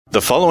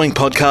The following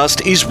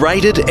podcast is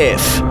rated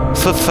F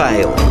for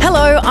fail.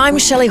 Hello, I'm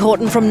Shelly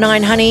Horton from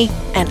 9 Honey,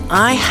 and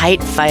I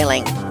hate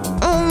failing.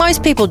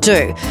 Most people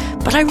do,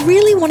 but I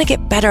really want to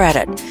get better at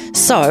it.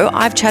 So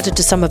I've chatted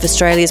to some of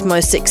Australia's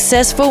most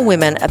successful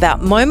women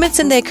about moments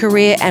in their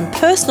career and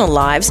personal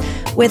lives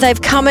where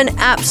they've come an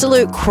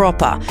absolute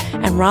cropper,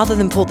 and rather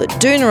than pull the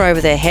doona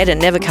over their head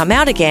and never come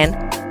out again,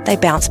 they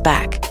bounce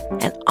back.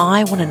 And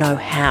I want to know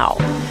how.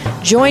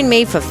 Join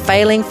me for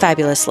Failing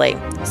Fabulously.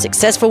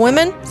 Successful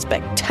women,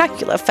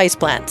 spectacular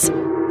faceplants.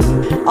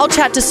 I'll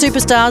chat to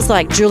superstars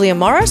like Julia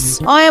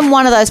Morris. I am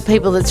one of those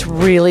people that's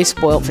really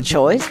spoilt for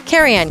choice.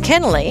 Kerry-Anne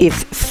Kennelly.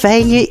 If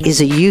failure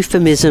is a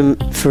euphemism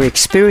for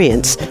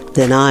experience,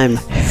 then I'm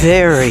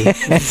very,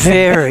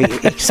 very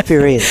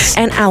experienced.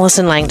 And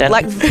Alison Langdon.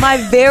 Like my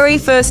very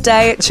first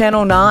day at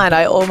Channel 9,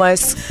 I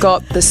almost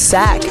got the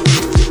sack.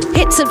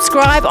 Hit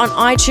subscribe on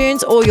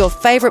iTunes or your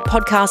favourite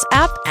podcast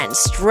app and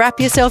strap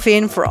yourself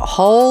in for a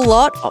whole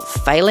lot of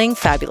Failing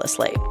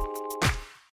Fabulously.